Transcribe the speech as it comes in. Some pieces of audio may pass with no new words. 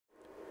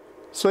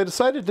So I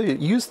decided to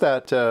use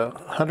that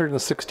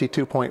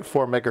 162.4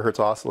 megahertz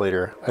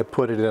oscillator. I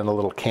put it in a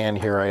little can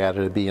here. I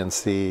added a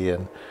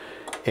BNC,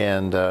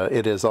 and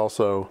it is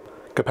also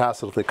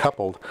capacitively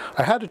coupled.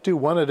 I had to do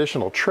one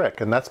additional trick,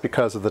 and that's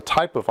because of the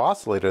type of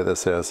oscillator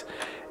this is,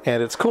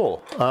 and it's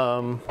cool.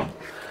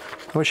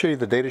 Let me show you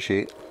the data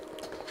sheet.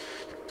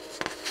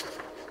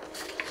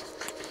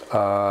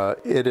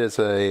 It is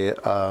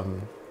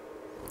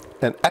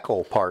an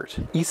ECL part,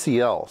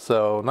 ECL,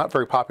 so not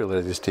very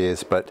popular these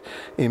days, but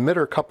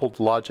emitter coupled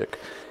logic,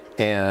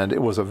 and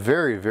it was a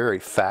very, very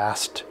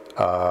fast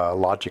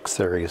logic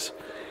series,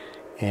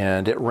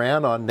 and it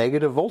ran on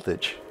negative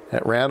voltage.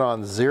 It ran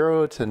on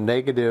 0 to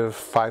negative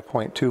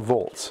 5.2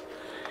 volts,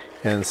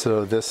 and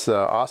so this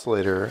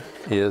oscillator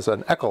is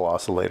an ECL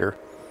oscillator.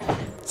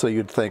 So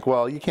you'd think,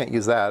 well, you can't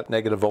use that,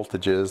 negative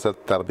voltages,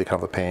 that'll be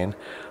kind of a pain,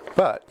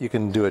 but you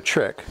can do a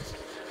trick.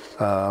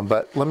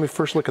 But let me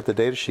first look at the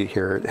data sheet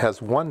here. It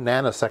has 1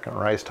 nanosecond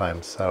rise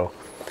time, so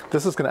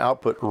this is going to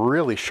output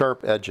really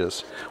sharp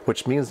edges,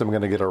 which means I'm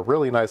going to get a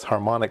really nice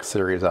harmonic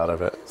series out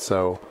of it.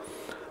 So,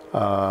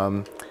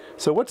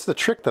 so what's the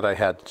trick that I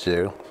had to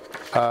do?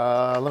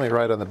 Let me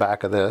write on the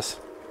back of this.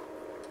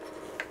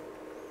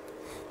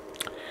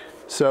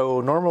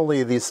 So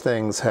normally these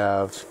things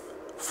have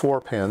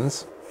 4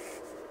 pins,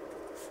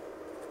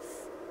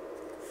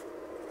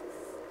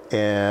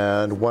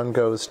 and one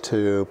goes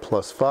to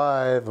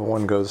 +5, and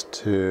one goes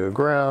to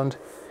ground,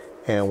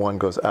 and one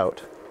goes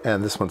out.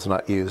 And this one's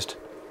not used,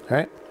 all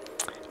right?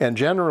 And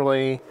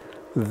generally,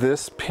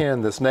 this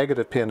pin, this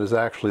negative pin, is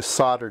actually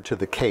soldered to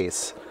the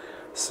case.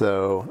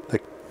 So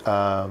the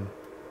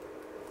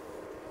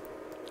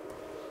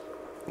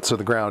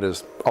ground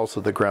is also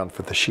the ground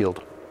for the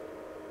shield.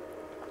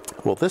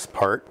 Well, this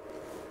part's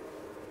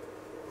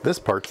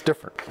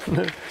different.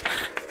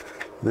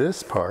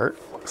 This part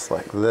looks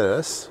like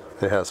this.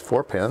 It has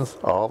 4 pins,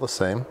 all the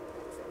same,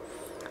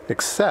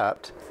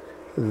 except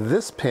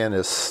this pin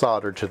is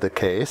soldered to the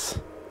case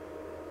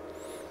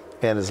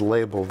and is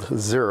labeled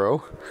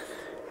 0,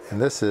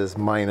 and this is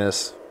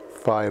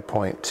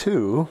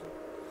 -5.2,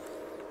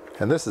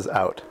 and this is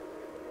out.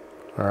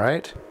 All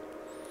right.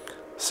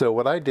 So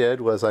what I did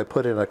was I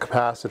put in a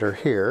capacitor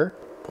here,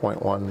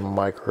 0.1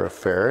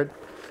 microfarad.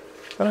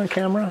 Is that on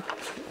camera?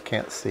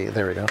 Can't see.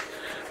 There we go.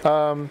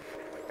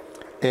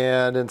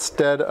 And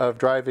instead of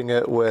driving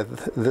it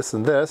with this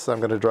and this, I'm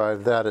going to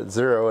drive that at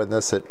 0 and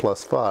this at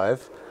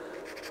 +5.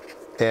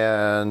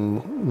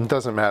 And it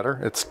doesn't matter.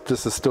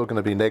 This is still going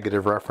to be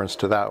negative reference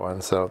to that one.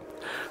 So,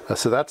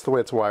 so that's the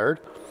way it's wired.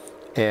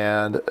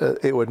 And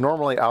it would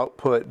normally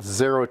output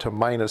 0 to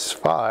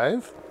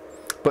 -5.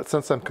 But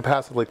since I'm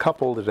capacitively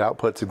coupled, it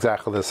outputs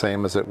exactly the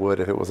same as it would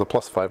if it was a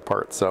 +5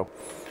 part. So,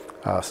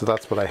 so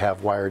that's what I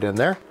have wired in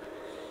there.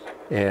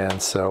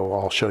 And so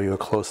I'll show you a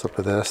close-up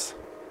of this.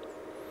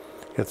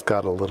 It's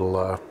got a little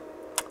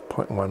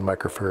 0.1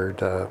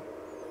 microfarad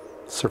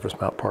surface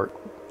mount part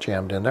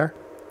jammed in there.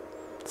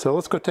 So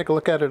let's go take a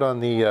look at it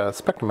on the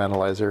spectrum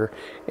analyzer,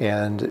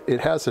 and it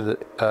has a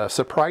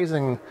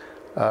surprising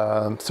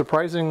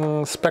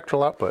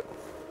spectral output.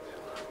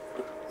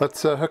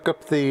 Let's hook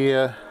up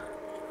the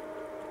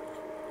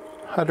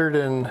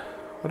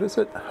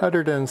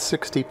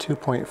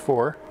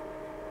 162.4.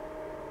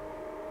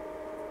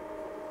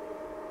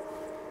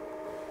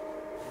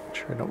 Make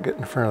sure I don't get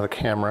in front of the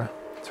camera.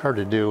 It's hard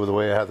to do with the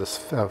way I have this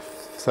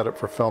set up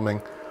for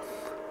filming.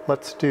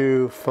 Let's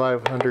do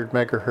 500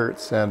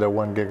 megahertz and a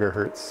 1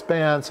 gigahertz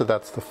span, so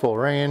that's the full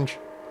range.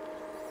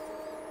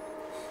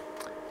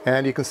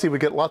 And you can see we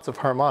get lots of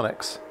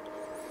harmonics.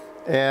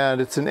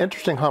 And it's an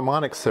interesting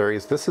harmonic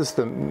series. This is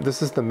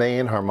the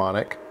main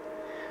harmonic.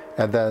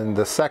 And then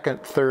the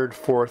second, third,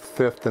 fourth,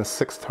 fifth, and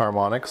sixth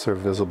harmonics are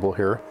visible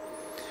here.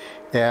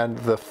 And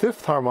the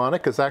fifth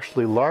harmonic is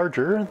actually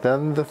larger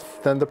than the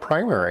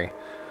primary.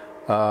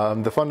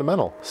 The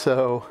fundamental.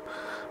 So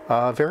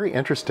very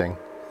interesting.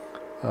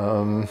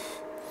 And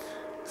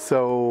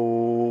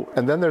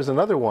then there's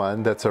another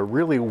one that's a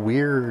really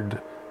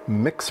weird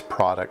mix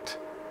product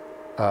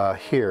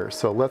here.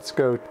 So let's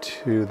go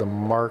to the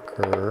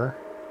marker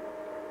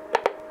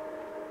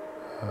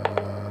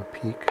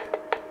peak.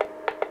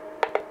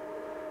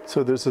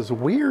 So there's this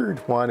weird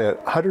one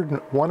at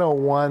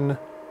 101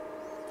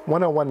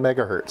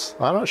 megahertz.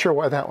 I'm not sure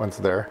why that one's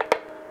there.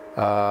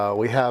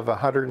 We have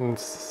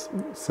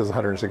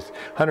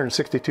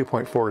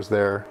 162.4 is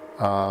there,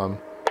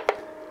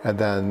 and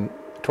then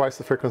twice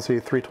the frequency,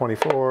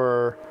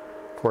 324,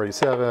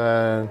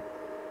 487,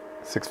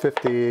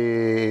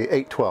 650,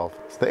 812.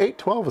 So the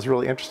 812 is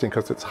really interesting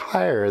because it's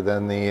higher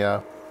than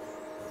the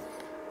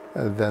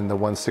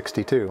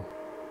 162.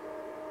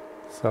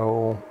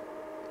 So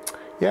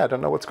yeah, I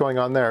don't know what's going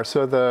on there.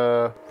 So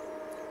the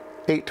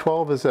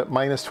 812 is at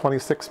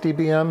 -26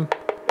 dBm.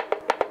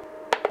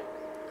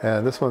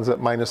 And this one's at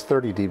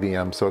 -30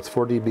 dBm, so it's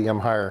 4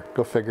 dBm higher.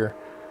 Go figure.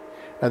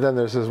 And then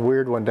there's this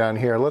weird one down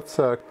here. Let's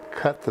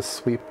cut the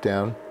sweep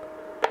down.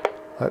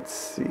 Let's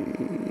see.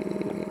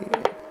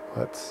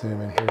 Let's zoom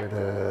in here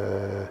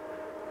to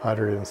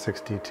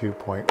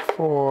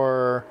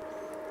 162.4.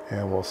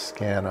 And we'll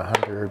scan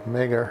 100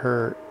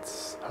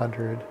 megahertz,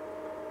 100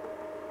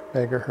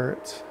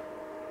 megahertz.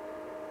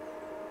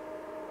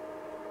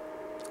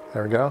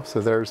 There we go.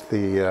 So there's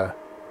the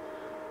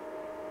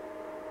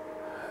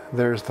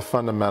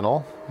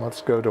fundamental.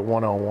 Let's go to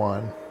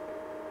 101.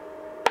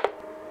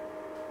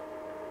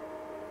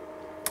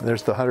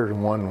 There's the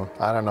 101 one.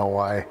 I don't know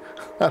why.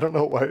 I don't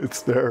know why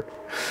it's there.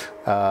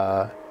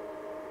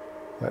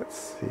 Let's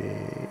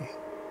see.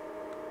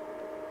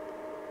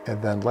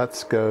 And then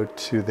let's go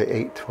to the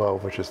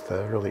 812, which is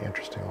the really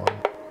interesting one.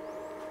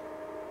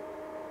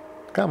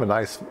 Kind of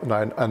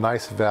a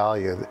nice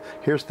value.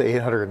 Here's the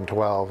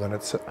 812, and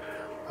it's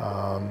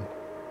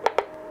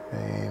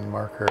main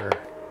marker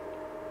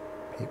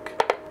peak.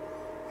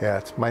 Yeah,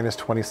 it's minus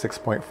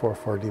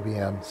 26.44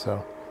 dBm.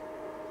 So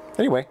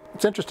anyway,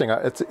 it's interesting.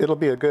 It'll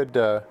be a good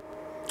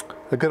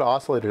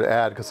oscillator to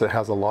add because it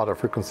has a lot of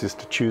frequencies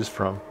to choose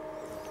from,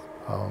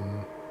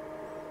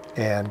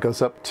 and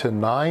goes up to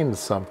 9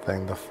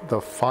 something. The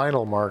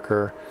final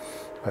marker,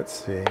 let's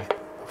see,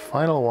 the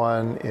final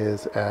one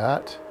is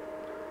at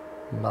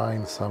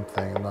 9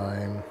 something.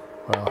 9.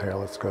 Well, here,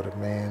 let's go to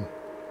main.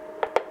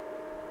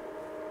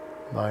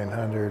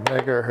 900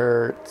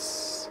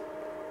 megahertz.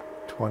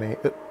 20.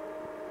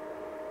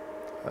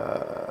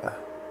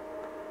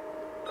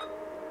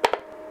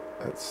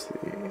 Let's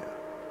see,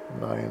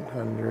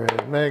 900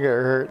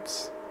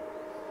 megahertz.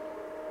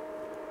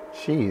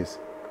 Jeez,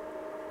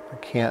 I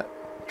can't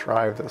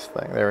drive this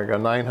thing. There we go,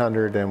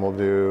 900, and we'll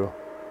do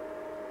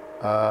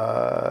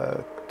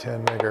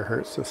 10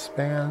 megahertz of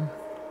span.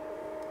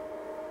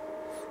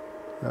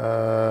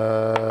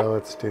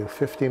 Let's do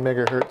 50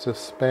 megahertz of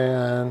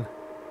span.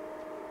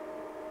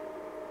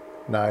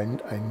 Now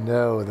I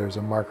know there's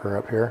a marker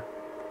up here.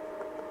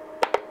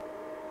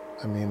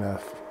 I mean, oh,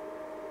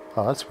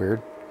 that's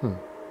weird.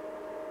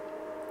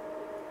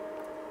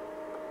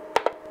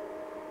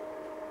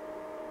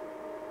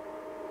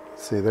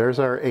 Let's see, there's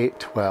our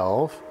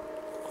 812.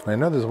 I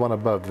know there's one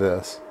above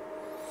this.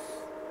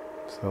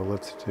 So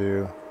let's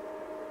do...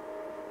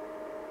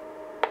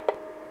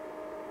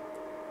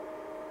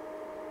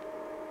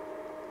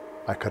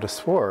 I could have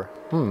swore.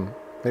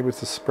 Maybe it's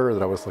the spur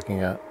that I was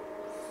looking at.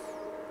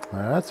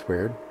 That's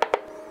weird.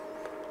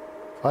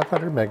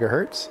 500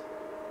 megahertz.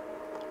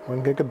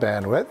 1 gig of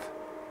bandwidth.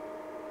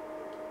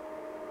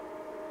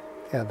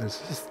 Yeah, there's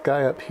this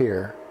guy up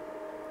here.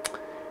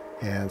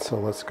 And so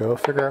let's go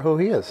figure out who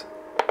he is.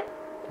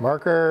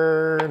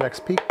 Marker,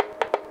 next peak.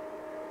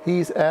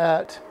 He's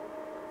at,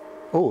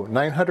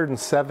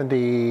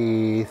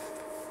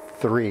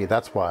 973.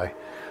 That's why.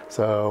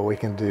 So we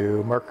can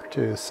do marker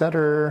to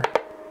center.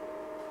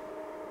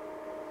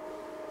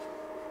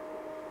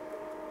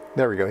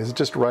 There we go. He's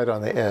just right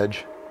on the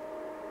edge.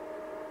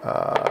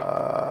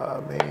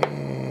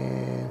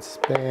 Main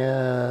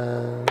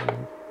span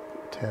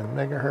 10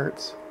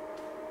 megahertz.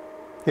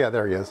 Yeah,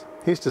 there he is.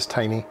 He's just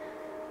tiny.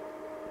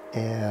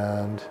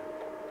 And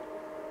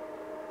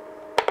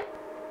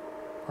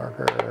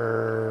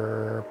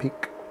marker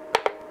peak.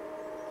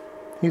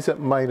 He's at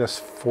minus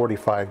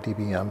 45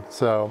 dBm,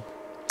 so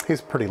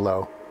he's pretty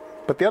low.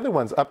 But the other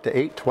one's up to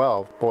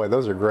 812. Boy,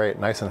 those are great,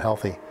 nice and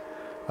healthy.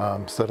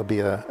 So it'll be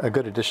a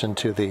good addition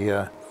to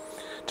the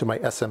to my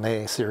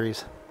SMA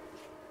series.